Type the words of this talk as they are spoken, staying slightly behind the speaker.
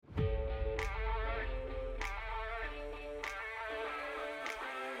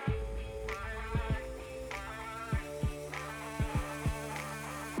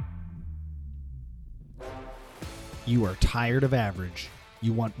You are tired of average.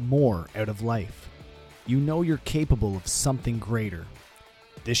 You want more out of life. You know you're capable of something greater.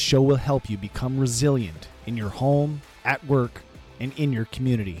 This show will help you become resilient in your home, at work, and in your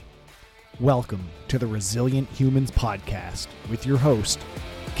community. Welcome to the Resilient Humans Podcast with your host,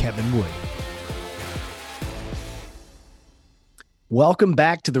 Kevin Wood. Welcome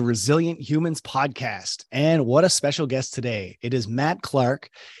back to the Resilient Humans Podcast. And what a special guest today. It is Matt Clark.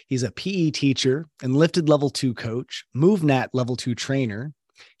 He's a PE teacher and lifted level 2 coach, MoveNat level 2 trainer.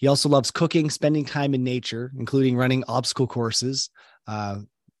 He also loves cooking, spending time in nature, including running obstacle courses,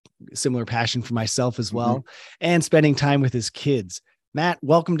 similar passion for myself as well, and spending time with his kids. Matt,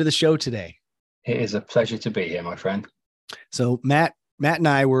 welcome to the show today. It is a pleasure to be here, my friend. So Matt and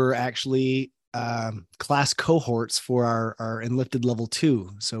I were actually class cohorts for our enlifted level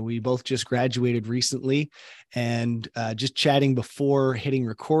 2. So we both just graduated recently, and just chatting before hitting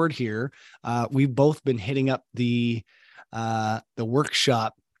record here, we've both been hitting up the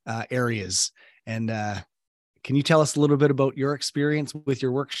workshop areas. And can you tell us a little bit about your experience with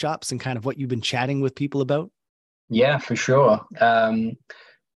your workshops and kind of what you've been chatting with people about? Yeah, for sure. Ever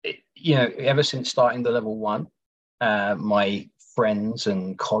since starting the level 1, my friends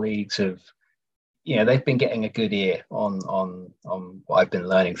and colleagues have, they've been getting a good ear on what I've been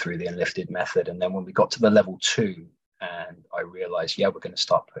learning through the Enlifted method. And then when we got to the level 2 and I realized, we're going to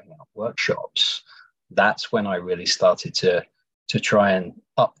start putting out workshops, that's when I really started to try and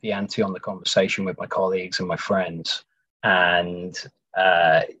up the ante on the conversation with my colleagues and my friends. And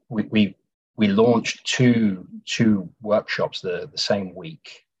we launched two workshops the same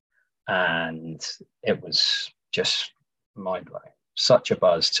week, and it was just mind-blowing. Such a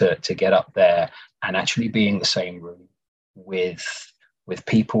buzz to get up there and actually be in the same room with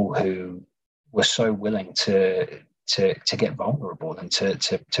people who were so willing to get vulnerable and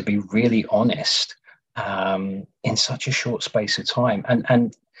to be really honest in such a short space of time.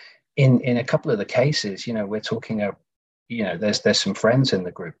 And in a couple of the cases, we're talking there's some friends in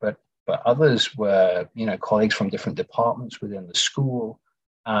the group, but others were colleagues from different departments within the school,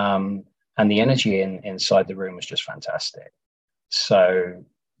 and the energy inside the room was just fantastic. So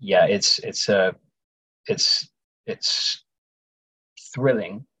yeah, it's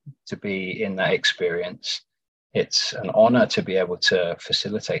thrilling to be in that experience. It's an honor to be able to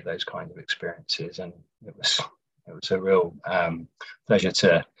facilitate those kinds of experiences, and it was a real pleasure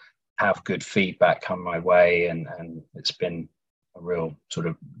to have good feedback come my way, and it's been a real sort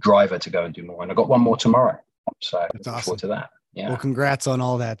of driver to go and do more. And I got one more tomorrow, so that's looking awesome. forward to that. Yeah. Well, congrats on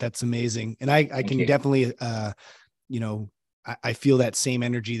all that. That's amazing. And I can definitely, I feel that same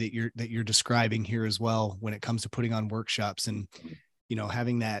energy that you're describing here as well when it comes to putting on workshops and,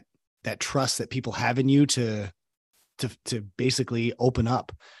 having that trust that people have in you to basically open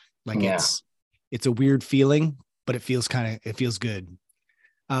up. Like it's a weird feeling, but it feels good.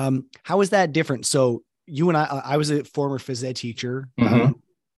 How is that different? So you and I was a former phys ed teacher.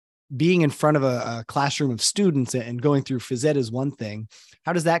 Being in front of a classroom of students and going through phys ed is one thing.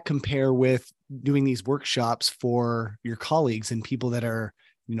 How does that compare with doing these workshops for your colleagues and people that are,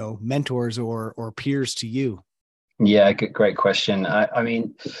 mentors or peers to you? Yeah, great question. I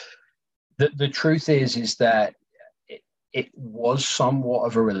mean, the truth is that it was somewhat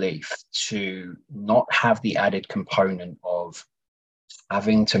of a relief to not have the added component of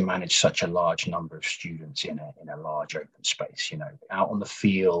having to manage such a large number of students in a large open space, out on the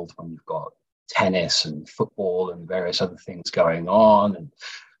field when you've got tennis and football and various other things going on. And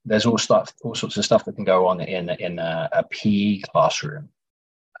there's all sorts of stuff that can go on in a PE classroom.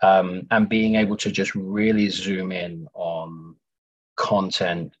 And being able to just really zoom in on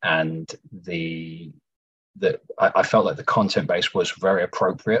content, and I felt like the content base was very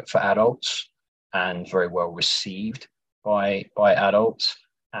appropriate for adults and very well received by adults.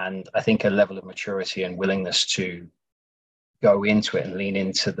 And I think a level of maturity and willingness to go into it and lean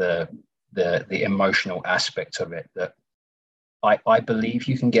into the emotional aspect of it, that I believe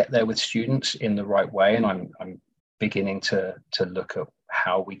you can get there with students in the right way. And I'm beginning to look at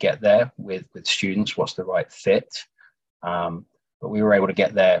how we get there with students, what's the right fit. But we were able to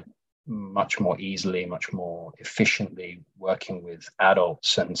get there much more easily, much more efficiently working with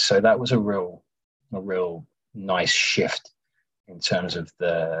adults. And so that was a real nice shift in terms of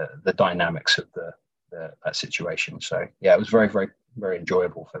the dynamics of that situation. So yeah, it was very, very, very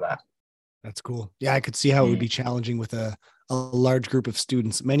enjoyable for that. That's cool. Yeah, I could see how it would be challenging with a large group of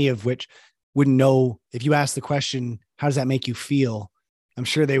students, many of which wouldn't know. If you ask the question, how does that make you feel? I'm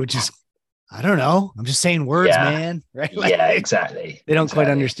sure they would just, I don't know. I'm just saying words, man. Right? Yeah, exactly. They don't quite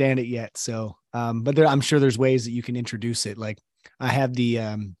understand it yet. So, but I'm sure there's ways that you can introduce it. Like I have the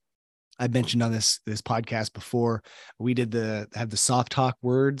I mentioned on this podcast before, we have the soft talk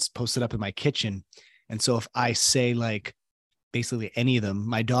words posted up in my kitchen. And so if I say like basically any of them,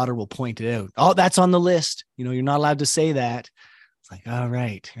 my daughter will point it out. Oh, that's on the list. You're not allowed to say that. It's like, oh,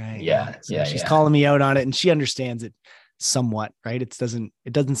 right. Yeah. So she's calling me out on it, and she understands it somewhat, right? It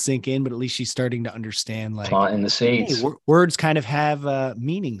doesn't sink in, but at least she's starting to understand, like, planting the seeds. Hey, words kind of have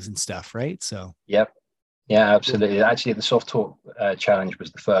meanings and stuff, right? So Yep. Yeah, absolutely. Actually, the soft talk challenge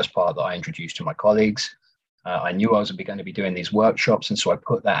was the first part that I introduced to my colleagues. I knew I was going to be doing these workshops, and so I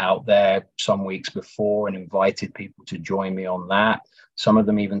put that out there some weeks before and invited people to join me on that. Some of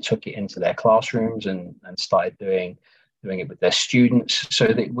them even took it into their classrooms and started doing it with their students. So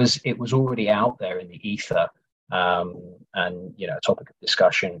that it was already out there in the ether, and a topic of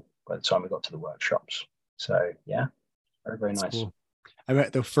discussion by the time we got to the workshops. So yeah, very, very nice. Cool. I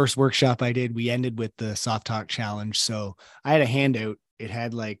read the first workshop I did, we ended with the soft talk challenge. So I had a handout. It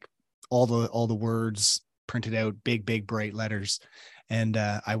had like all the words printed out, big, bright letters. And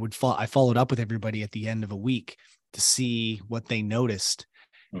I followed up with everybody at the end of a week to see what they noticed.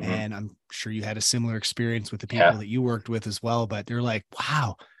 Mm-hmm. And I'm sure you had a similar experience with the people that you worked with as well, but they're like,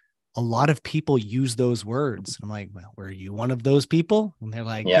 wow, a lot of people use those words. I'm like, well, were you one of those people? And they're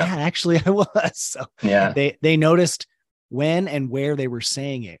like, yeah actually I was. So they noticed when and where they were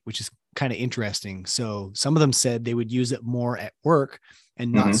saying it, which is kind of interesting. So some of them said they would use it more at work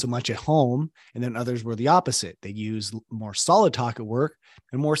and not so much at home. And then others were the opposite. They use more solid talk at work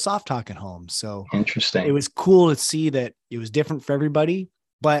and more soft talk at home. So interesting. It was cool to see that it was different for everybody,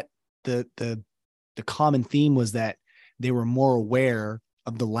 but the common theme was that they were more aware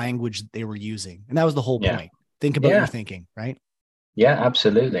of the language that they were using. And that was the whole point. Think about your thinking, right? Yeah,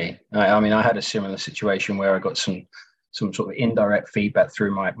 absolutely. I mean, I had a similar situation where I got some sort of indirect feedback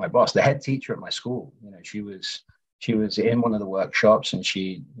through my boss, the head teacher at my school. She was in one of the workshops, and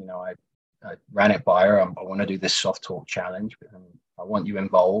she, I ran it by her. I want to do this soft talk challenge, and I want you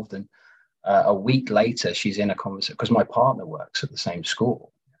involved. And a week later, she's in a conversation because my partner works at the same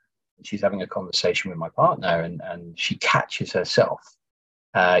school. She's having a conversation with my partner, and she catches herself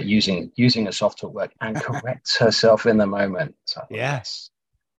using a soft talk word and corrects herself in the moment. So yes.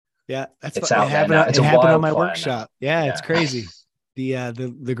 Yeah, it's out there now. It happened on my workshop. Yeah, it's crazy.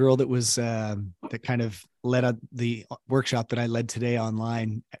 The girl that was that kind of led the workshop that I led today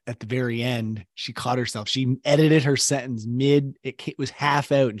online, at the very end, she caught herself. She edited her sentence it was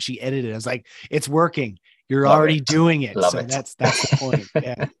half out, and she edited it. I was like, it's working. You're already doing it. So that's the point.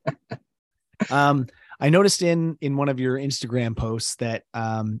 Yeah. I noticed in one of your Instagram posts that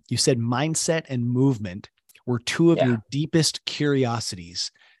you said mindset and movement were two of your deepest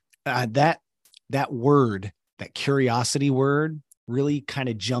curiosities. That word, that curiosity word, really kind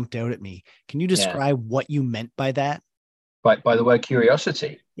of jumped out at me. Can you describe what you meant by that? By the word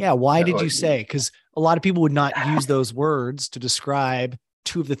curiosity? Yeah. Why did you say? Because a lot of people would not use those words to describe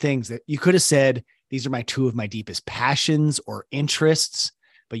two of the things that you could have said. These are two of my deepest passions or interests,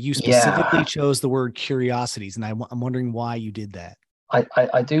 but you specifically chose the word curiosities. And I'm wondering why you did that.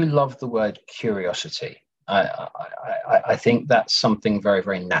 I do love the word curiosity. I think that's something very,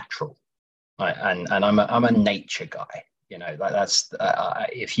 very natural, and I'm a nature guy. That's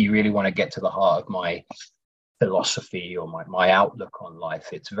if you really want to get to the heart of my philosophy or my outlook on life,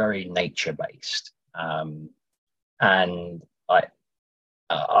 it's very nature based. And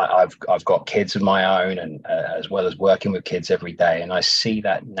I've got kids of my own, and as well as working with kids every day, and I see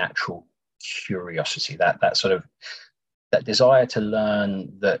that natural curiosity, that sort of that desire to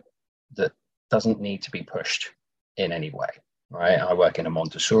learn that doesn't need to be pushed in any way, right? I work in a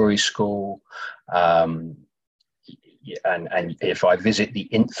Montessori school, and if I visit the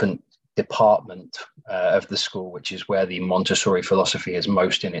infant department of the school, which is where the Montessori philosophy is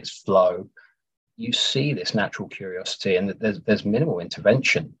most in its flow, you see this natural curiosity, and there's minimal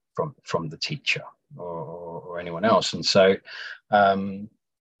intervention from the teacher or anyone else. And so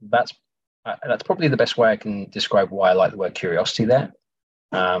that's probably the best way I can describe why I like the word curiosity there.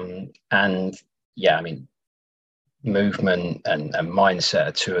 And yeah, I mean, movement and mindset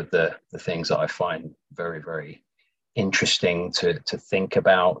are two of the things that I find very, very interesting to think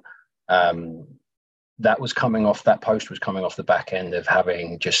about. That post was coming off the back end of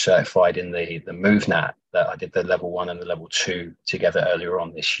having just certified in the MoveNat, that I did the level 1 and the level 2 together earlier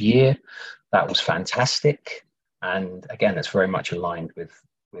on this year. That was fantastic. And again, it's very much aligned with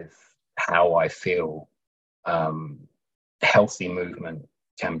how I feel healthy movement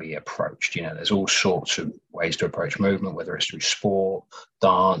can be approached. There's all sorts of ways to approach movement, whether it's through sport,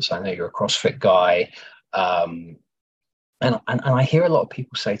 dance. I know you're a CrossFit guy. And I hear a lot of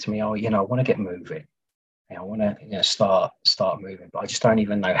people say to me, oh, I want to get moving. I want to start moving, but I just don't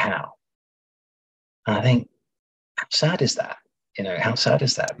even know how. And I think, how sad is that? How sad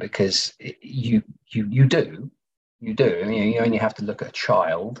is that? Because you do. I mean, you only have to look at a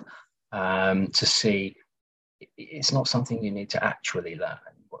child to see it's not something you need to actually learn.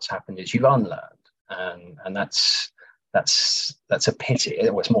 What's happened is you've unlearned, and that's a pity.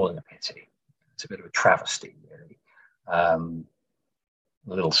 Well, it's more than a pity. It's a bit of a travesty, really. A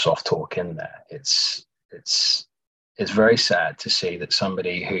little soft talk in there. It's very sad to see that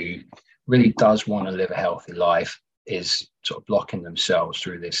somebody who really does want to live a healthy life is sort of blocking themselves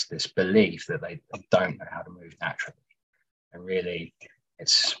through this belief that they don't know how to move naturally. And really,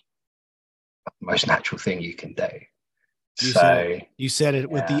 it's the most natural thing you can do. You said it yeah,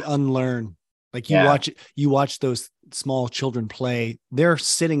 with the unlearn. Like you yeah, watch those small children play. They're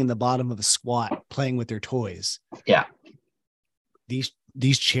sitting in the bottom of a squat playing with their toys. yeah.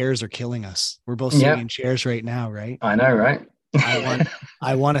 These chairs are killing us. We're both sitting in chairs right now, right? I know, right?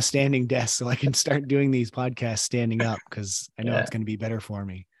 I want a standing desk so I can start doing these podcasts standing up, because I know it's going to be better for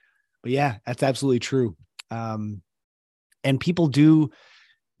me. But yeah, that's absolutely true. And people do,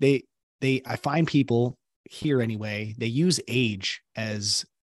 I find people here anyway, they use age as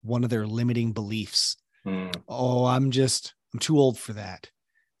one of their limiting beliefs. Oh, I'm too old for that.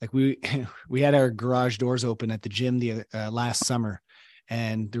 Like we had our garage doors open at the gym the last summer,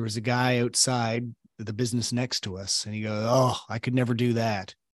 and there was a guy outside the business next to us, and he goes, "Oh, I could never do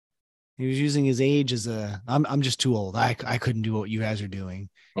that." He was using his age as I'm just too old. I couldn't do what you guys are doing.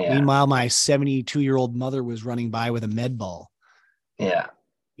 Yeah. Meanwhile, my 72-year-old mother was running by with a med ball. Yeah.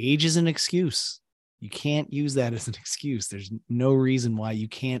 Age is an excuse. You can't use that as an excuse. There's no reason why you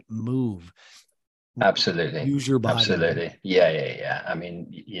can't move. Absolutely. Use your body. Absolutely. Yeah. I mean,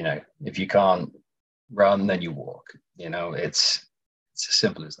 if you can't run, then you walk. It's as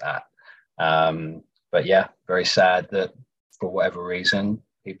simple as that. But yeah, very sad that for whatever reason,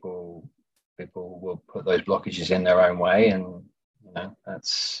 people will put those blockages in their own way, and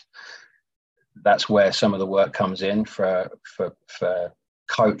that's where some of the work comes in for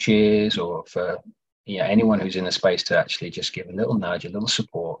coaches, or for anyone who's in the space, to actually just give a little nudge, a little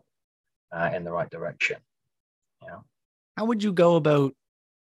support in the right direction. How would you go about?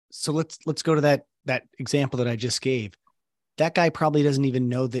 So let's go to that example that I just gave. That guy probably doesn't even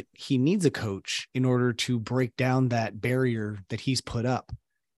know that he needs a coach in order to break down that barrier that he's put up.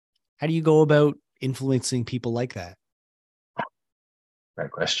 How do you go about influencing people like that?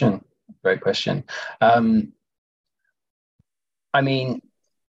 Great question. I mean,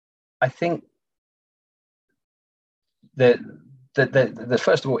 I think that the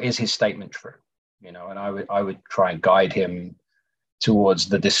first of all, is his statement true? And I would try and guide him towards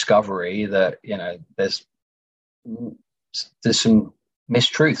the discovery that there's some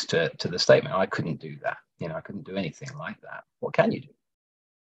mistruth to the statement. I couldn't do that. I couldn't do anything like that. What can you do?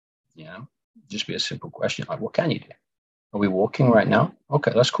 Just be a simple question like, what can you do? Are we walking right now?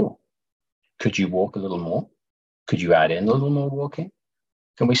 Okay, that's cool. Could you walk a little more? Could you add in a little more walking?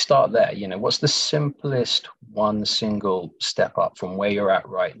 Can we start there? What's the simplest one single step up from where you're at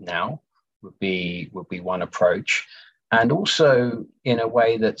right now would be one approach. And also in a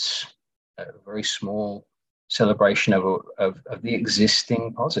way that's a very small celebration of the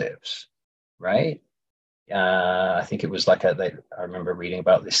existing positives, right? I think it was like I remember reading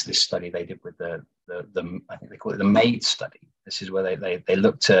about this study they did with the I think they call it the MAID study. This is where they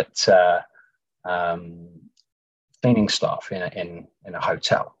looked at cleaning staff in a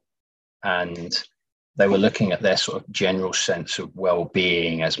hotel, and they were looking at their sort of general sense of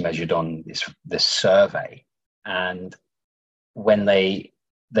well-being as measured on this survey. And when they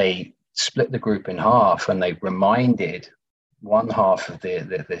split the group in half, and they reminded one half of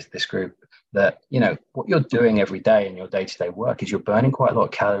this group that what you're doing every day in your day-to-day work is you're burning quite a lot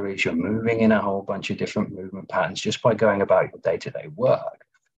of calories, you're moving in a whole bunch of different movement patterns just by going about your day-to-day work,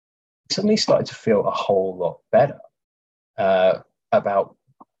 suddenly started to feel a whole lot better about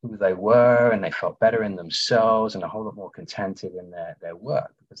who they were, and they felt better in themselves and a whole lot more contented in their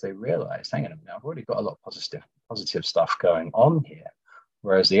work, because they realized, hang on a minute, I've already got a lot of positive stuff going on here,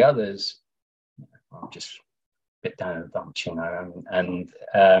 whereas the others, I'm just a bit down in the dumps, and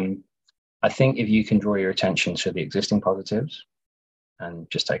I think if you can draw your attention to the existing positives and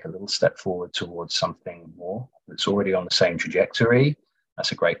just take a little step forward towards something more that's already on the same trajectory,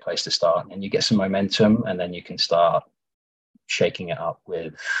 that's a great place to start. And you get some momentum, and then you can start shaking it up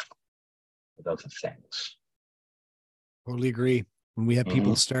with other things. Totally agree. When we have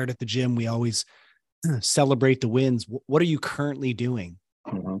people start at the gym, we always celebrate the wins. What are you currently doing?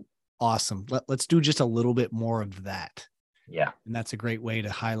 Awesome. Let's do just a little bit more of that. Yeah. And that's a great way to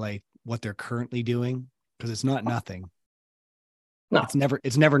highlight what they're currently doing, because it's not nothing. No.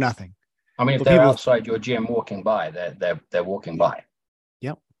 It's never nothing. I mean, if But they're people, outside your gym walking by, they're walking by.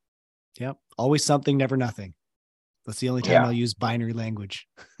 yep, yep. Always something, never nothing. That's the only time Yeah. I'll use binary language.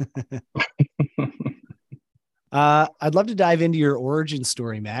 I'd love to dive into your origin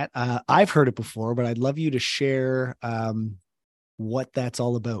story, Matt. I've heard it before, but I'd love you to share what that's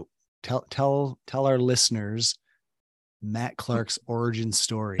all about. Tell our listeners Matt Clark's origin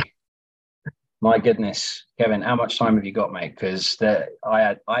story. My goodness, Kevin, how much time have you got, mate? Because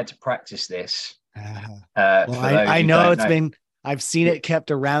I had to practice this. Well, For those I who know don't it's know, been, I've seen it kept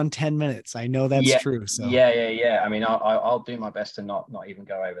around 10 minutes. I know that's yeah, true. So yeah. I mean, I'll do my best to not even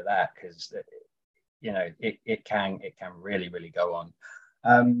go over that, because it can really go on.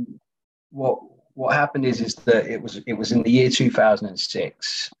 Um, what happened is that it was in the year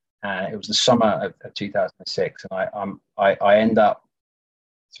 2006. It was the summer of 2006, and I end up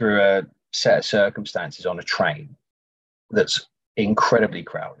through a set of circumstances on a train that's incredibly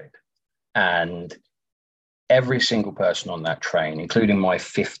crowded, and every single person on that train, including my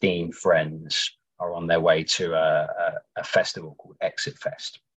 15 friends, are on their way to a festival called Exit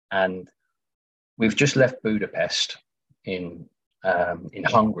Fest. And we've just left Budapest in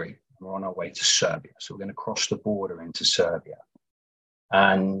Hungary. We're on our way to Serbia. So we're going to cross the border into Serbia.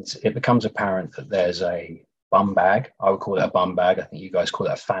 And it becomes apparent that there's a bum bag. I would call it a bum bag. I think you guys call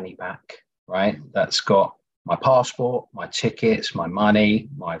it a fanny pack, right? That's got my passport, my tickets, my money,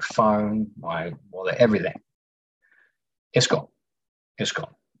 my phone, my wallet, everything. It's gone. It's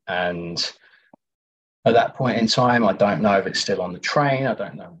gone. And at that point in time, I don't know if it's still on the train. I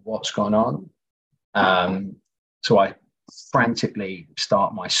don't know what's gone on. So I frantically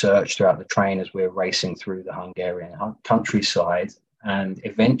start my search throughout the train as we're racing through the Hungarian countryside, and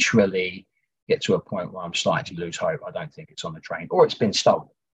eventually get to a point where I'm starting to lose hope. I don't think it's on the train, or it's been stolen.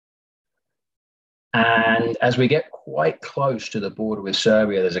 And as we get quite close to the border with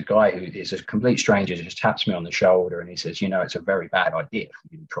Serbia, there's a guy who is a complete stranger, just taps me on the shoulder and he says, it's a very bad idea for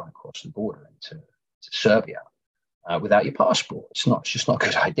you to try and cross the border into Serbia without your passport. It's just not a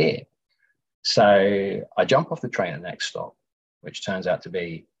good idea. So I jump off the train at the next stop, which turns out to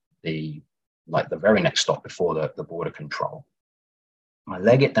be the very next stop before the border control. I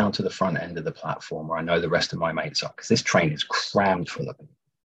leg it down to the front end of the platform where I know the rest of my mates are, because this train is crammed full of people.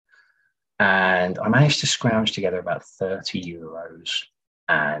 And I managed to scrounge together about 30 euros,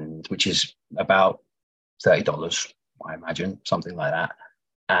 which is about $30, I imagine, something like that.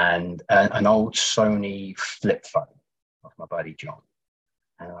 And an old Sony flip phone of my buddy John.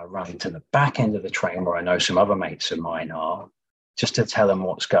 And I run to the back end of the train where I know some other mates of mine are, just to tell them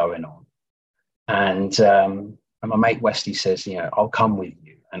what's going on. And my mate Westy says, I'll come with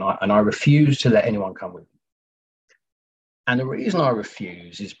you. And I refuse to let anyone come with me. And the reason I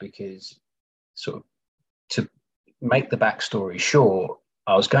refuse is because, sort of, to make the backstory short,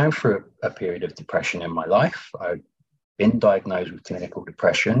 I was going through a period of depression in my life. I'd been diagnosed with clinical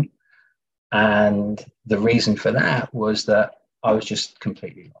depression. And the reason for that was that I was just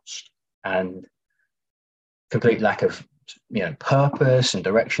completely lost, and complete lack of, purpose and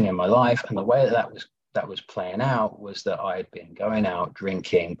direction in my life. And the way that was playing out was that I had been going out,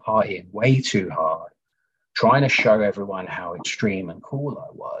 drinking, partying way too hard, trying to show everyone how extreme and cool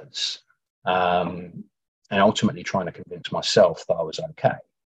I was, and ultimately trying to convince myself that I was okay.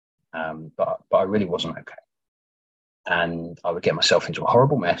 But I really wasn't okay. And I would get myself into a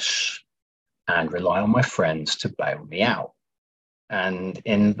horrible mess and rely on my friends to bail me out. And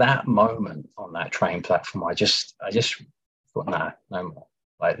in that moment on that train platform, I just thought, nah, no more.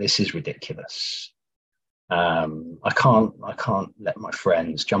 Like, this is ridiculous. I can't let my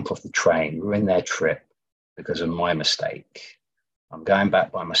friends jump off the train, ruin their trip because of my mistake. I'm going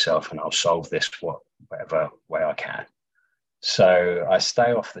back by myself, and I'll solve this whatever way I can. So I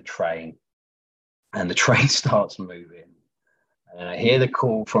stay off the train, and the train starts moving. And I hear the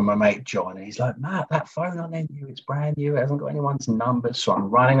call from my mate John, and he's like, Matt, that phone I lent you, it's brand new. It hasn't got anyone's numbers. So I'm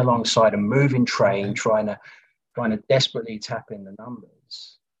running alongside a moving train, trying to desperately tap in the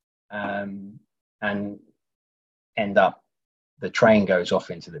numbers, and end up, the train goes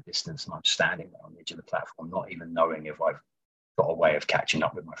off into the distance, and I'm standing there on the edge of the platform, not even knowing if I've got a way of catching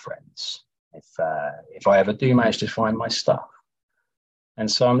up with my friends, if I ever do manage to find my stuff. And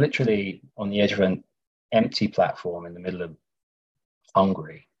so I'm literally on the edge of an empty platform in the middle of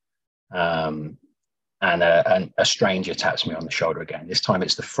Hungary, and a stranger taps me on the shoulder again. This time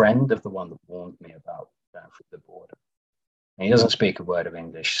it's the friend of the one that warned me about going through the border. And he doesn't speak a word of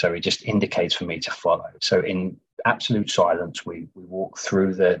English, so he just indicates for me to follow. So in absolute silence, we walk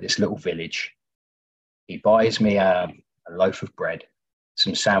through this little village. He buys me a loaf of bread,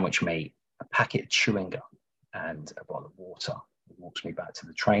 some sandwich meat, a packet of chewing gum, and a bottle of water. walks me back to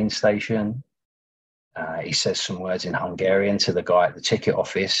the train station. He says some words in Hungarian to the guy at the ticket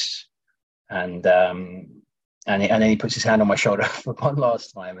office, and then he puts his hand on my shoulder for one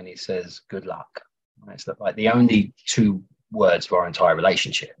last time, and he says, "Good luck." And it's like the only two words of our entire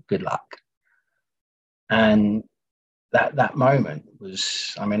relationship. Good luck. And that moment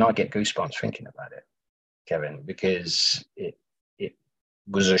was, I mean, I get goosebumps thinking about it, Kevin, because it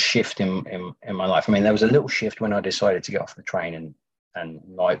was a shift in my life. I mean, there was a little shift when I decided to get off the train and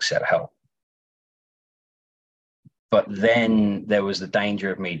not accept help. But then there was the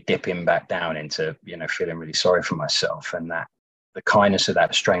danger of me dipping back down into, feeling really sorry for myself. And that the kindness of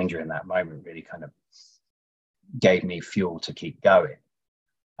that stranger in that moment really kind of gave me fuel to keep going.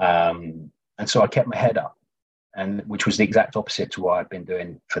 And so I kept my head up, and which was the exact opposite to what I'd been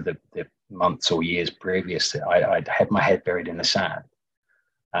doing for the months or years previous. I'd had my head buried in the sand.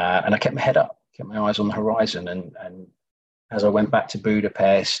 And I kept my head up, kept my eyes on the horizon. And as I went back to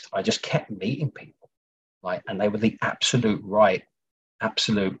Budapest, I just kept meeting people. And they were the absolute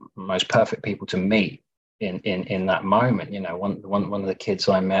most perfect people to meet in that moment. One of the kids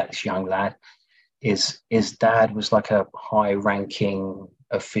I met, this young lad, his dad was like a high-ranking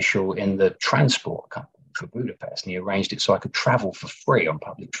official in the transport company for Budapest, and he arranged it so I could travel for free on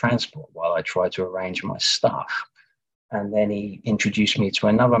public transport while I tried to arrange my stuff. And then he introduced me to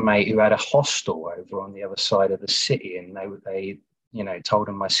another mate who had a hostel over on the other side of the city, and they told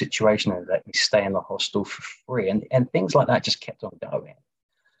him my situation and let me stay in the hostel for free. And things like that just kept on going.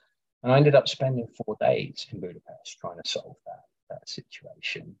 And I ended up spending 4 days in Budapest trying to solve that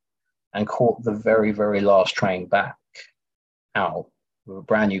situation, and caught the very, very last train back out with a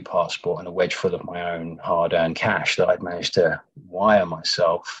brand new passport and a wedge full of my own hard-earned cash that I'd managed to wire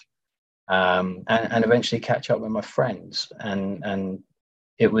myself, and eventually catch up with my friends. And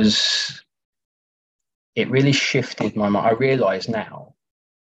it really shifted my mind. I realize now,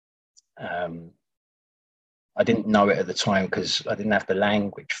 I didn't know it at the time because I didn't have the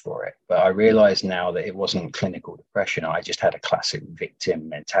language for it, but I realize now that it wasn't clinical depression. I just had a classic victim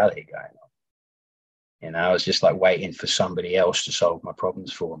mentality going on. I was just like waiting for somebody else to solve my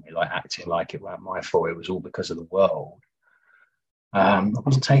problems for me, like acting like it weren't my fault. It was all because of the world. I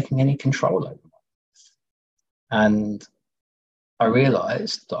wasn't taking any control over it. And I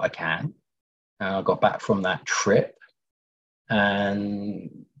realized that I can. I got back from that trip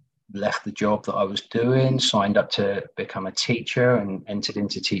and left the job that I was doing, signed up to become a teacher, and entered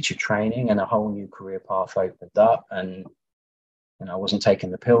into teacher training, and a whole new career path opened up. And I wasn't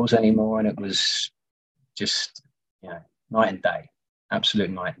taking the pills anymore, and it was just night and day, absolute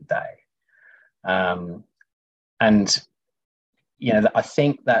night and day. And I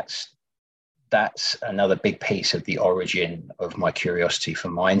think that's another big piece of the origin of my curiosity for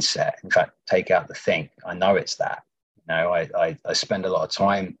mindset. In fact, take out the think. I know it's that. I spend a lot of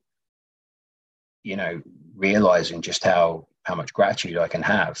time, realizing just how much gratitude I can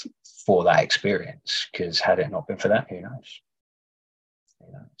have for that experience. Because had it not been for that, who knows?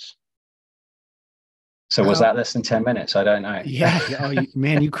 So was that less than 10 minutes? I don't know. Yeah. Oh,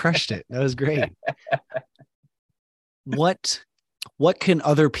 man, you crushed it. That was great. What can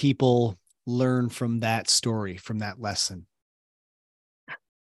other people learn from that story, from that lesson? Do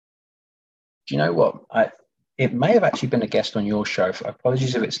you know what? It may have actually been a guest on your show.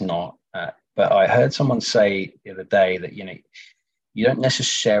 Apologies if it's not. But I heard someone say the other day that, you don't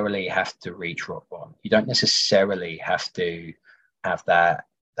necessarily have to reach rock bottom. You don't necessarily have to have that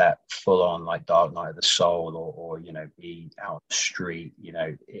full on like dark night of the soul, or be out on the street.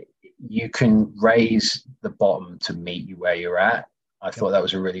 You can raise the bottom to meet you where you're at. I thought that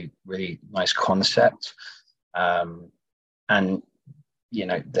was a really, really nice concept. And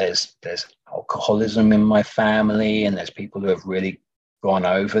there's alcoholism in my family, and there's people who have really gone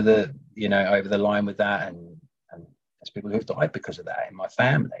over the line with that, and there's people who have died because of that in my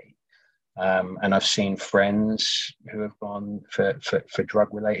family. And I've seen friends who have gone for drug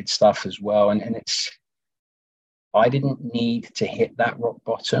related stuff as well. And I didn't need to hit that rock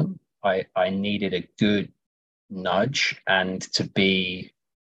bottom. I needed a good nudge, and to be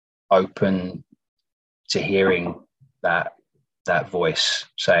open to hearing that voice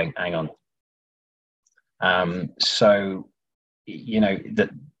saying, hang on. So, that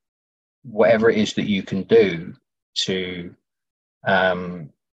whatever it is that you can do to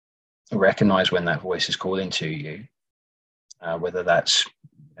recognize when that voice is calling to you, whether that's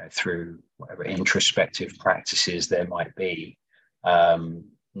through whatever introspective practices there might be,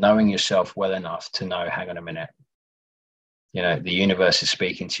 knowing yourself well enough to know, hang on a minute, the universe is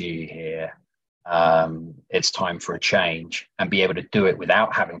speaking to you here. It's time for a change, and be able to do it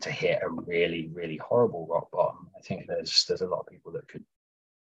without having to hit a really, really horrible rock bottom. think there's a lot of people that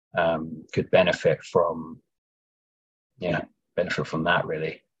could benefit from that,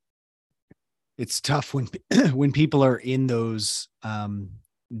 really. It's tough when when people are in those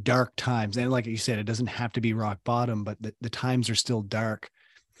dark times, and like you said, it doesn't have to be rock bottom, but the times are still dark.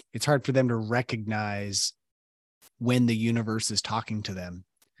 It's hard for them to recognize when the universe is talking to them.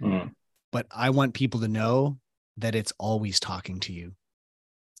 But I want people to know that it's always talking to you,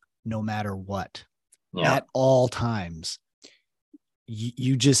 no matter what, at all times.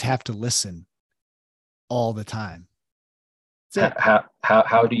 You just have to listen all the time.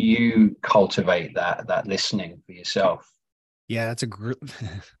 How do you cultivate that listening for yourself? Yeah, that's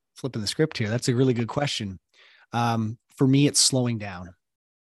flipping the script here. That's a really good question. For me, it's slowing down.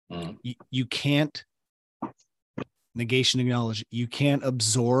 You can't negation acknowledge. You can't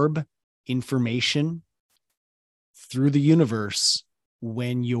absorb information through the universe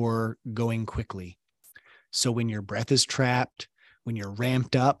when you're going quickly. So when your breath is trapped, when you're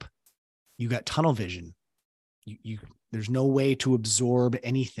ramped up, you got tunnel vision. There's no way to absorb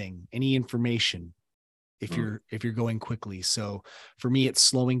anything, any information if you're going quickly. So for me, it's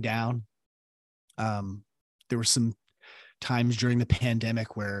slowing down. There were some times during the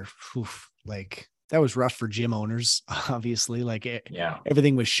pandemic where that was rough for gym owners, obviously.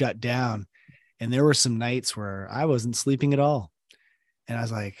 Everything was shut down. And there were some nights where I wasn't sleeping at all. And I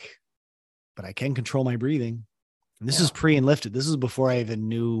was like, but I can control my breathing. And this is pre-enlifted. This is before I even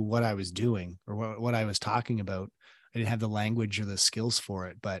knew what I was doing or what I was talking about. I didn't have the language or the skills for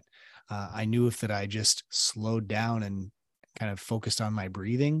it, but I knew if that I just slowed down and kind of focused on my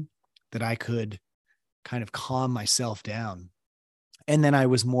breathing, that I could kind of calm myself down. And then I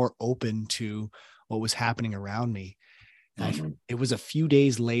was more open to what was happening around me. It was a few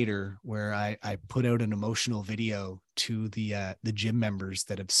days later where I put out an emotional video to the gym members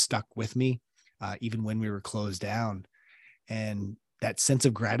that have stuck with me, even when we were closed down. And that sense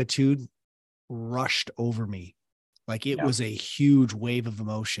of gratitude rushed over me. Like it was a huge wave of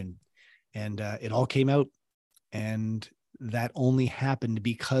emotion, and it all came out. And that only happened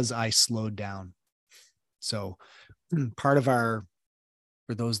because I slowed down. So for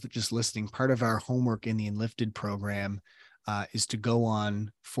those that just listening, part of our homework in the Enlifted program is to go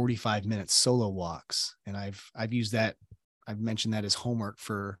on 45-minute solo walks. And I've used that. I've mentioned that as homework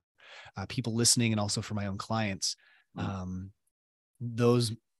for people listening and also for my own clients.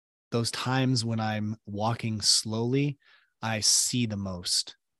 Those times when I'm walking slowly, I see the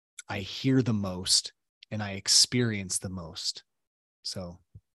most, I hear the most, and I experience the most. So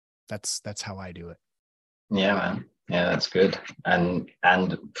that's how I do it. Yeah, man. Yeah, that's good. And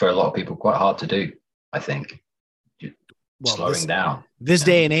for a lot of people, quite hard to do, I think. Slowing down. This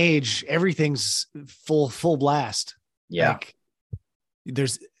day and age, everything's full blast. Yeah.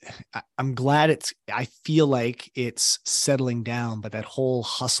 I'm glad I feel like it's settling down, but that whole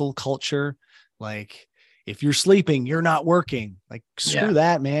hustle culture, like if you're sleeping, you're not working. Like screw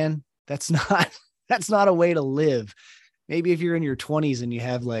that, man. That's not a way to live. Maybe if you're in your 20s and you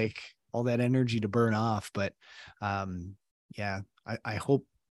have like all that energy to burn off, but I hope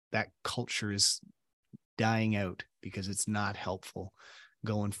that culture is dying out because it's not helpful.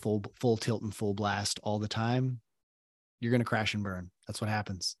 Going full tilt and full blast all the time, you're going to crash and burn. That's what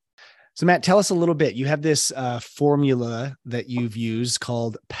happens. So Matt, tell us a little bit. You have this formula that you've used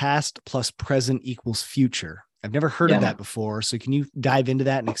called past plus present equals future. I've never heard of that before. So can you dive into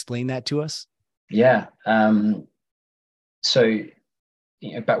that and explain that to us? Yeah. So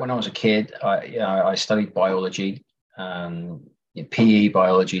back when I was a kid, I studied biology, PE,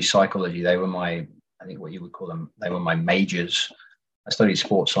 biology, psychology. They were I think what you would call them, they were my majors. I studied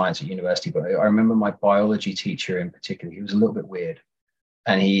sports science at university, but I remember my biology teacher in particular, he was a little bit weird.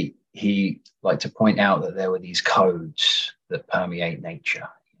 And he liked to point out that there were these codes that permeate nature.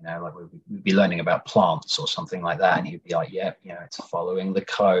 Like we'd be learning about plants or something like that. And he'd be like, it's following the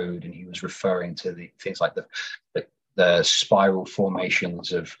code. And he was referring to the things like the spiral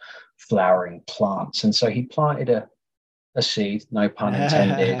formations of flowering plants. And so he planted a seed, no pun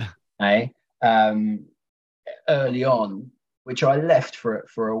intended, early on, which I left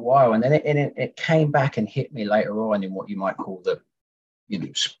for a while. And then it came back and hit me later on in what you might call the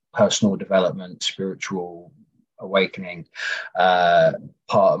personal development, spiritual awakening part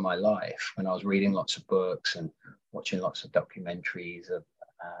of my life, when I was reading lots of books and watching lots of documentaries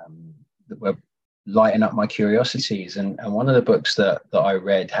that were lighting up my curiosities. And one of the books that I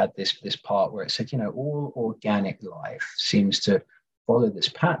read had this part where it said, all organic life seems to follow this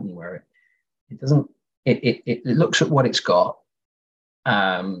pattern where it doesn't, it looks at what it's got.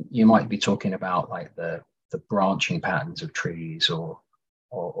 You might be talking about like the branching patterns of trees or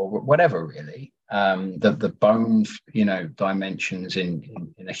whatever, really. the bone, dimensions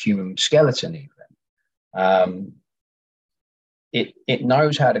in a human skeleton even. It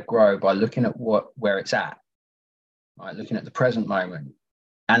knows how to grow by looking at where it's at, right? Looking at the present moment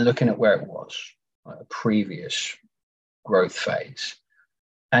and looking at where it was, like a previous growth phase.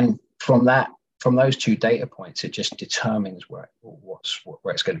 And from those two data points, it just determines where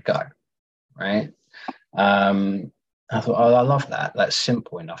it's going to go, right? I thought, oh, I love that. That's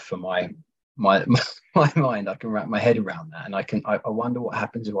simple enough for my mind. I can wrap my head around that, and I wonder what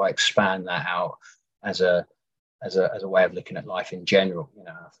happens if I expand that out as a way of looking at life in general.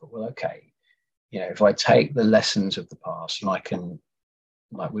 I thought, well, okay, if I take the lessons of the past and I can,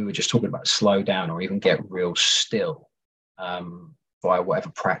 like we were just talking about, slow down or even get real still, by whatever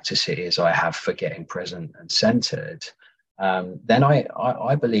practice it is I have for getting present and centered, then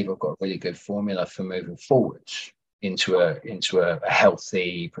I believe I've got a really good formula for moving forwards into a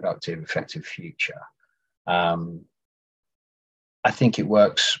healthy, productive, effective future. I think it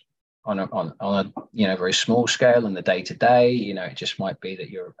works on a very small scale in the day to day. It just might be that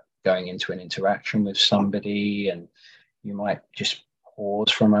you're going into an interaction with somebody and you might just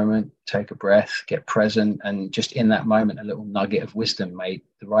pause for a moment, take a breath, get present, and just in that moment, a little nugget of wisdom the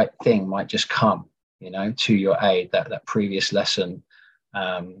right thing might just come, to your aid, that previous lesson,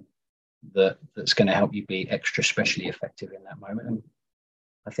 that's going to help you be extra specially effective in that moment. And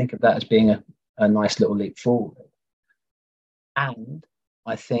I think of that as being a nice little leap forward. And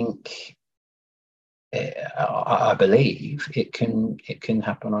I think, I believe it can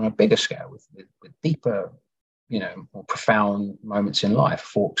happen on a bigger scale with deeper, more profound moments in life,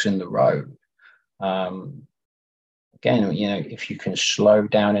 forks in the road. Again, if you can slow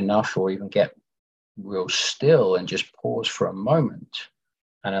down enough or even get real still and just pause for a moment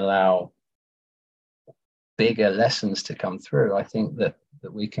and allow bigger lessons to come through, I think that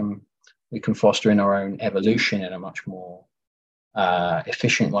we can foster in our own evolution in a much more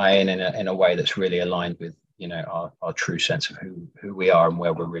efficient way, and in a way that's really aligned with our true sense of who we are and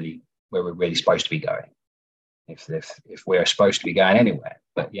where we're really supposed to be going. If we're supposed to be going anywhere,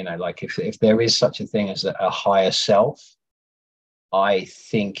 but like if there is such a thing as a higher self, I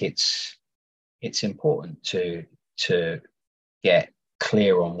think it's important to get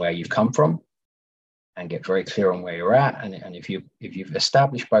clear on where you've come from and get very clear on where you're at. And if you've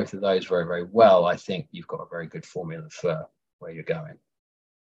established both of those very, very well, I think you've got a very good formula for where you're going.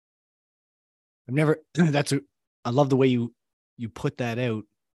 I love the way you put that out.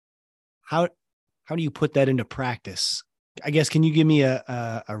 How do you put that into practice? I guess, can you give me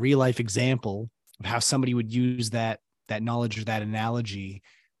a real life example of how somebody would use that knowledge or that analogy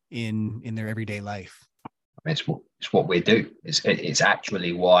in their everyday life? It's what we do. It's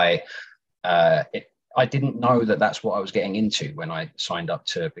actually why I didn't know that that's what I was getting into when I signed up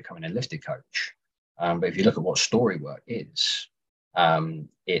to become an enlisted coach. But if you look at what story work is,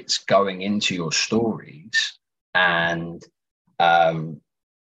 it's going into your stories and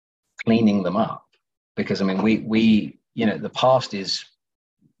cleaning them up. Because we the past it's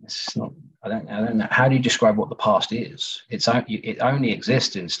not. I don't know. How do you describe what the past is? It only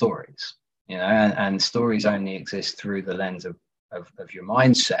exists in stories, and stories only exist through the lens of your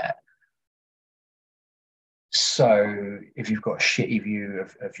mindset. So if you've got a shitty view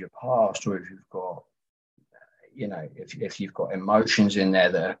of your past, or if you've got, if you've got emotions in there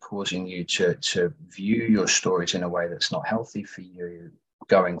that are causing you to view your stories in a way that's not healthy for you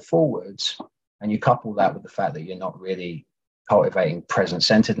going forwards, and you couple that with the fact that you're not really cultivating present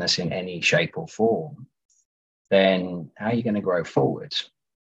centeredness in any shape or form, then how are you going to grow forwards?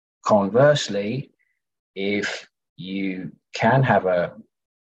 Conversely, if you can have a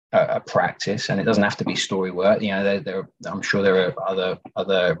practice, and it doesn't have to be story work, I'm sure there are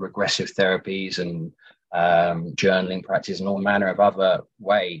other regressive therapies and journaling practice and all manner of other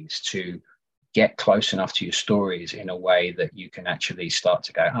ways to get close enough to your stories in a way that you can actually start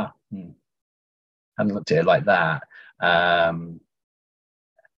to go, I haven't looked at it like that,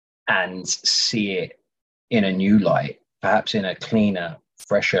 and see it in a new light, perhaps in a cleaner,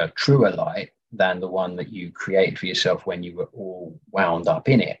 fresher, truer light than the one that you created for yourself when you were all wound up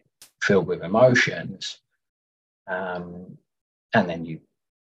in it, filled with emotions. And then you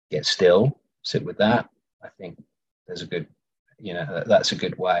get still, sit with that. I think there's a good, that's a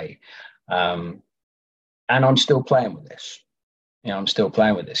good way. And I'm still playing with this.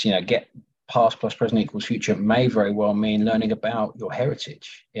 Get past plus present equals future may very well mean learning about your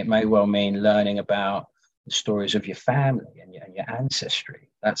heritage. It may well mean learning about the stories of your family and your ancestry.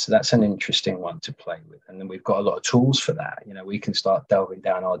 That's an interesting one to play with. And then we've got a lot of tools for that. We can start delving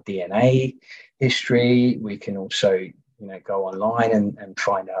down our DNA history. We can also, go online and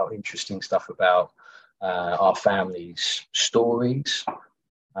find out interesting stuff about our family's stories.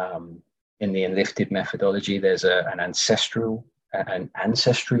 In the Enlifted methodology, there's an ancestry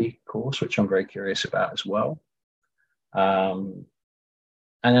course, which I'm very curious about as well. And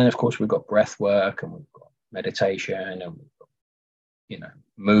then, of course, we've got breath work, and we've got meditation, and we've got,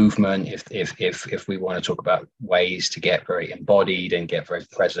 movement. If we want to talk about ways to get very embodied and get very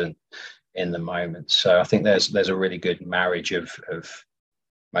present in the moment. So I think there's a really good marriage of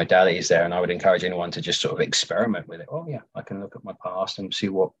modalities there, and I would encourage anyone to just sort of experiment with it. Oh yeah, I can look at my past and see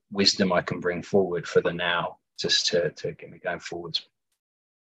what wisdom I can bring forward for the now, just to get me going forwards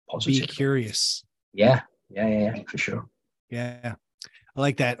positively. Be curious. Yeah, for sure. Yeah, I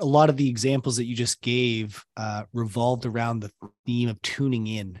like that. A lot of the examples that you just gave revolved around the theme of tuning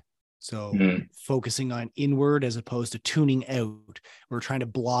in. So focusing on inward as opposed to tuning out. We're trying to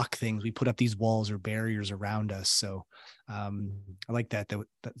block things. We put up these walls or barriers around us. So I like that.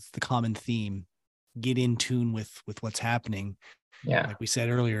 That's the common theme. Get in tune with what's happening. Yeah. Like we said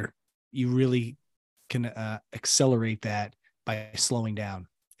earlier, you really can accelerate that by slowing down.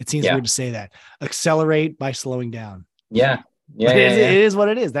 It seems weird to say that. Accelerate by slowing down. Yeah. It is what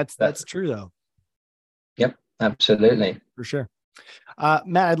it is. That's true though. Yep, absolutely. For sure.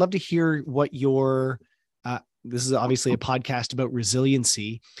 Matt, I'd love to hear what this is obviously a podcast about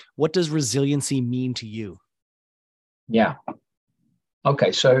resiliency. What does resiliency mean to you? Yeah.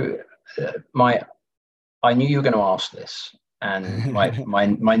 Okay. So I knew you were going to ask this, and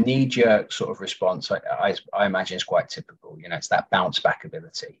my knee-jerk sort of response, I imagine, is quite typical. It's that bounce back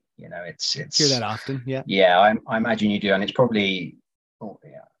ability. It's hear that often. Yeah. Yeah. I imagine you do. And it's probably,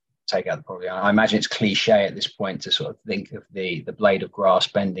 take out the probably. I imagine it's cliche at this point to sort of think of the blade of grass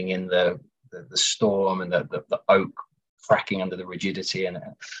bending in the storm, and the oak cracking under the rigidity. And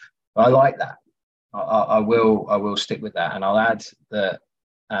I like that. I will stick with that, and I'll add that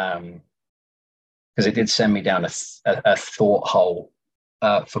because it did send me down a thought hole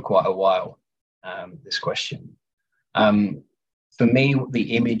for quite a while. This question, for me,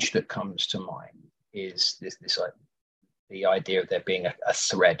 the image that comes to mind is this the idea of there being a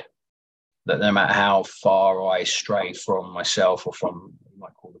thread, that no matter how far I stray from myself or from what you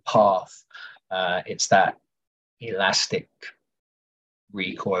might call the path, it's that elastic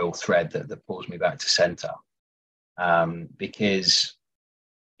recoil thread that pulls me back to center. Because,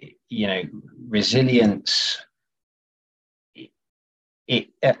 resilience,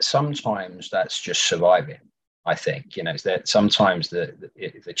 sometimes that's just surviving. I think, it's that sometimes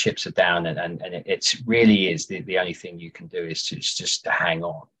the chips are down, and it's really is the only thing you can do is just to hang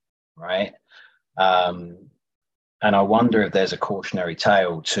on. Right. And I wonder if there's a cautionary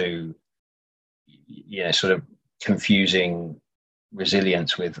tale to, sort of confusing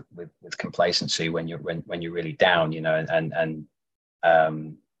resilience with complacency when you're really down, and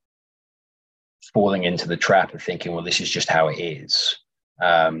falling into the trap of thinking, well, this is just how it is.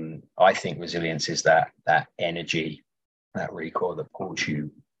 I think resilience is that energy, that recoil that pulls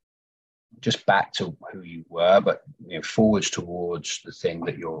you just back to who you were, but forwards towards the thing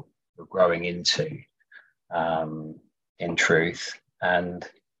that you're growing into, in truth. And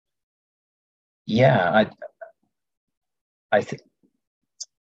I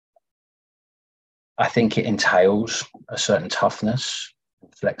think it entails a certain toughness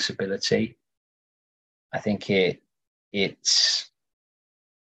and flexibility. I think it's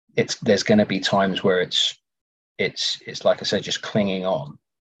there's going to be times where it's like I said, just clinging on,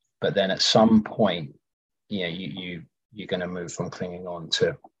 but then at some point, you're going to move from clinging on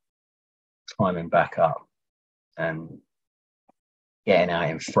to climbing back up and getting out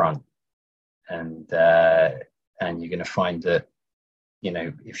in front, and you're going to find that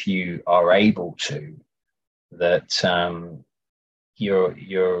if you are able to, that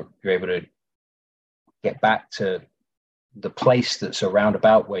you're able to get back to the place that's around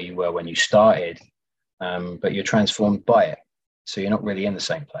about where you were when you started, but you're transformed by it. So you're not really in the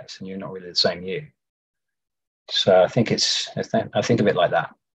same place, and you're not really the same you. So I think I think of it like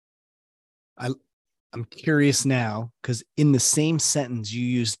that. I'm curious now, because in the same sentence, you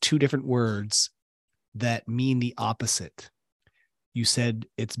use two different words that mean the opposite. You said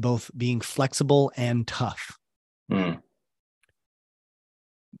it's both being flexible and tough.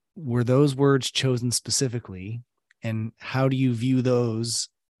 Were those words chosen specifically? And how do you view those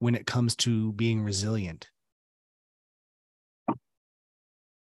when it comes to being resilient?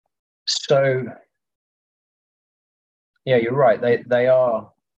 So, yeah, you're right. They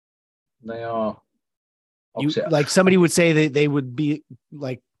are opposite. Like somebody would say that they would be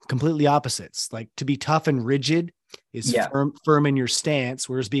like completely opposites. Like to be tough and rigid is firm in your stance,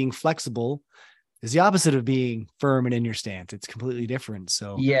 whereas being flexible is the opposite of being firm and in your stance. It's completely different.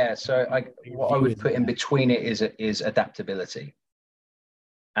 So yeah, so your what I view would is put in that. between it is adaptability,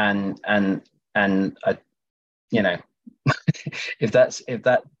 and you know, if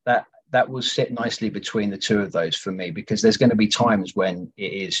that will sit nicely between the two of those for me, because there's going to be times when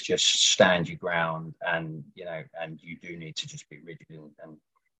it is just stand your ground, and and you do need to just be rigid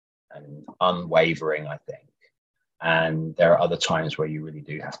and unwavering, I think. And there are other times where you really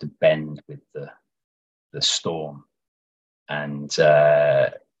do have to bend with the storm, and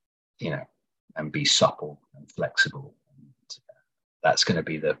and be supple and flexible. And that's going to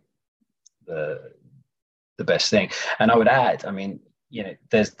be the best thing. And I would add, I mean,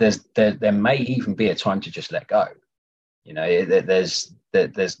 there may even be a time to just let go. There's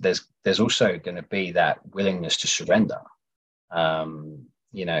also going to be that willingness to surrender, and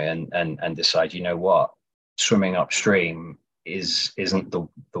decide, what, swimming upstream isn't the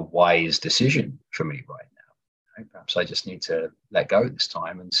wise decision for me right now. Right? Perhaps I just need to let go this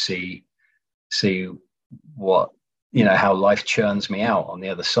time and see what, how life churns me out on the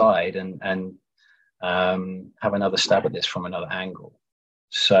other side, and have another stab at this from another angle.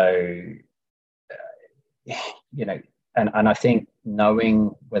 So, and I think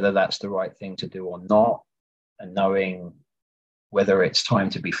knowing whether that's the right thing to do or not, and knowing whether it's time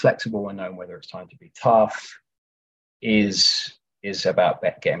to be flexible and knowing whether it's time to be tough, is about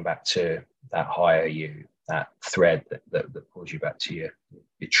getting back to that higher you, that thread that pulls you back to your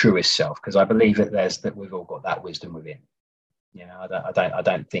truest self. Because I believe that we've all got that wisdom within. I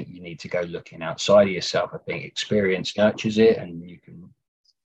don't think you need to go looking outside of yourself. I think experience nurtures it, and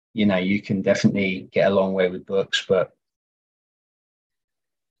you can definitely get a long way with books, but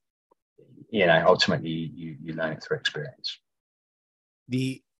ultimately you learn it through experience.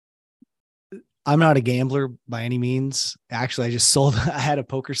 I'm not a gambler by any means. Actually, I had a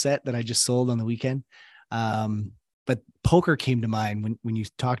poker set that I just sold on the weekend. But poker came to mind when you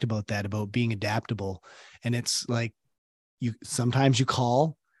talked about that, about being adaptable. And it's like, sometimes you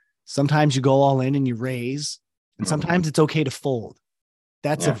call, sometimes you go all in and you raise, and sometimes it's okay to fold.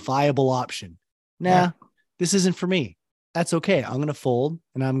 That's a viable option. This isn't for me. That's okay. I'm going to fold,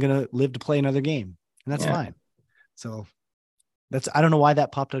 and I'm going to live to play another game, and that's fine. So I don't know why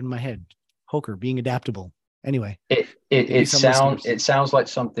that popped out in my head. Poker, being adaptable. Anyway, it sounds like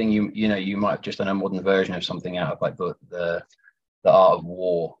something you might have just done a modern version of something out of like the Art of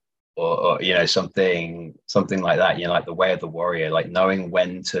War, or something like that. Like the Way of the Warrior, like knowing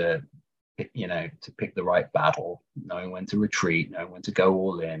when to pick the right battle, knowing when to retreat, knowing when to go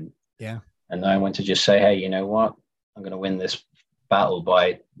all in, and knowing when to just say, hey, you know what, I'm going to win this battle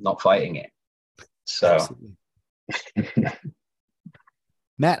by not fighting it. So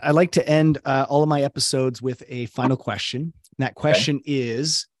Matt, I like to end all of my episodes with a final question. And that question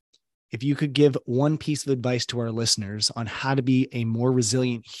is, if you could give one piece of advice to our listeners on how to be a more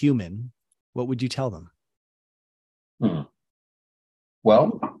resilient human, what would you tell them?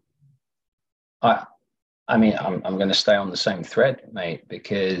 Well, I mean, I'm going to stay on the same thread, mate,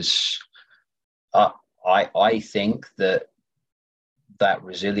 because I think that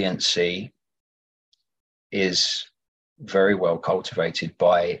resiliency is very well cultivated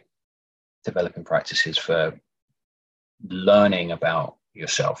by developing practices for learning about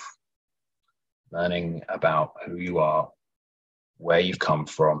yourself, learning about who you are, where you've come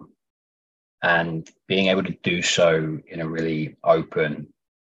from, and being able to do so in a really open,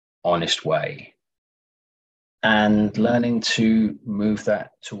 honest way, and learning to move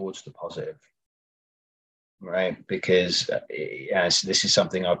that towards the positive. Right, because this is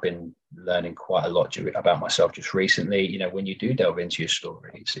something I've been learning quite a lot about myself just recently. When you do delve into your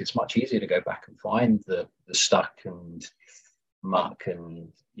stories, it's much easier to go back and find the stuck and muck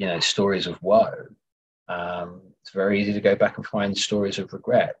and stories of woe. It's very easy to go back and find stories of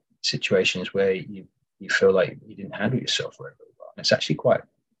regret, situations where you feel like you didn't handle yourself very well. And it's actually quite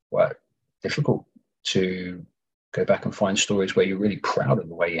difficult to go back and find stories where you're really proud of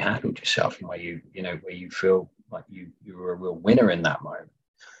the way you handled yourself, and where you feel like you were a real winner in that moment.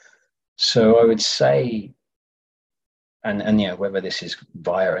 So I would say, and whether this is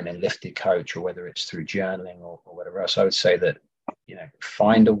via an enlifted coach or whether it's through journaling or whatever else, I would say that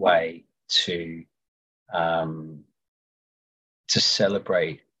find a way to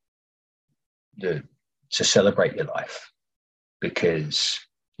celebrate your life, because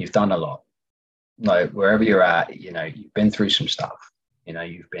you've done a lot. Like wherever you're at, you've been through some stuff.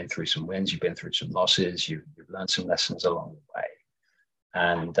 You've been through some wins, you've been through some losses, you've learned some lessons along the way,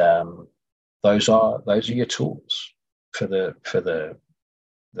 and those are your tools for the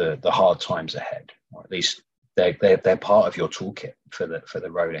hard times ahead, or at least they're part of your toolkit for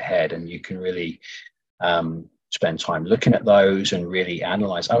the road ahead, and you can really spend time looking at those and really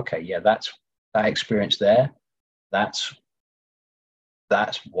analyze. Okay, yeah, that experience there. That's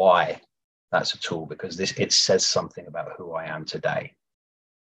why that's a tool, because it says something about who I am today.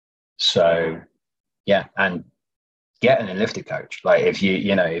 So yeah, and get an Enlifted coach. Like if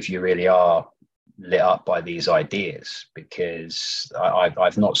you really are lit up by these ideas, because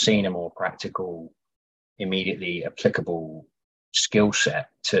I've not seen a more practical, immediately applicable skill set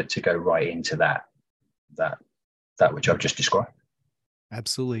to go right into that which I've just described.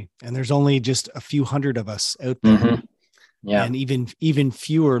 Absolutely. And there's only just a few hundred of us out there. Mm-hmm. Yeah. And even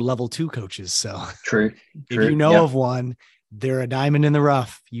fewer level 2 coaches. So true. If you know of one, they're a diamond in the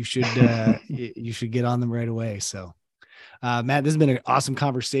rough. You should you should get on them right away. So Matt, this has been an awesome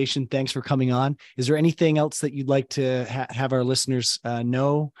conversation. Thanks for coming on. Is there anything else that you'd like to have our listeners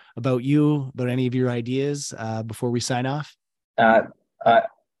know about you, about any of your ideas before we sign off?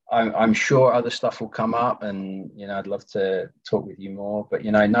 I'm sure other stuff will come up, and I'd love to talk with you more. But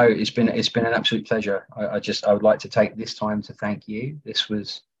no, it's been an absolute pleasure. I would like to take this time to thank you. This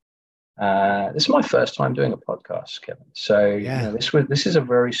is my first time doing a podcast, Kevin. So this is a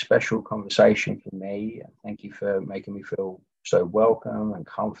very special conversation for me. Thank you for making me feel so welcome and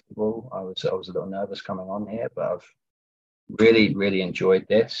comfortable. I was a little nervous coming on here, but I've really, really enjoyed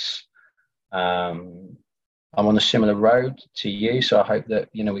this. I'm on a similar road to you, so I hope that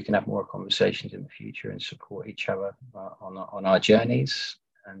we can have more conversations in the future and support each other on our journeys.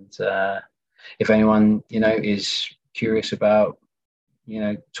 And if anyone is curious about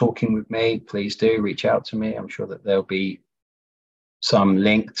talking with me, please do reach out to me. I'm sure that there'll be some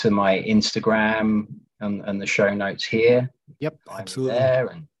link to my Instagram and the show notes here. Yep, absolutely. There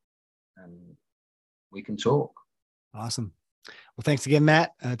and we can talk. Awesome. Well, thanks again,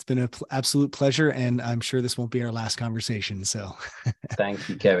 Matt. It's been an absolute pleasure, and I'm sure this won't be our last conversation. So thank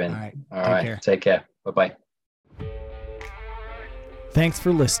you, Kevin. All right. Take care. Bye-bye. Thanks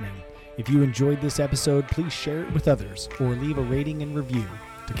for listening. If you enjoyed this episode, please share it with others or leave a rating and review.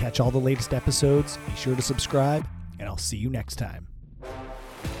 To catch all the latest episodes, be sure to subscribe, and I'll see you next time.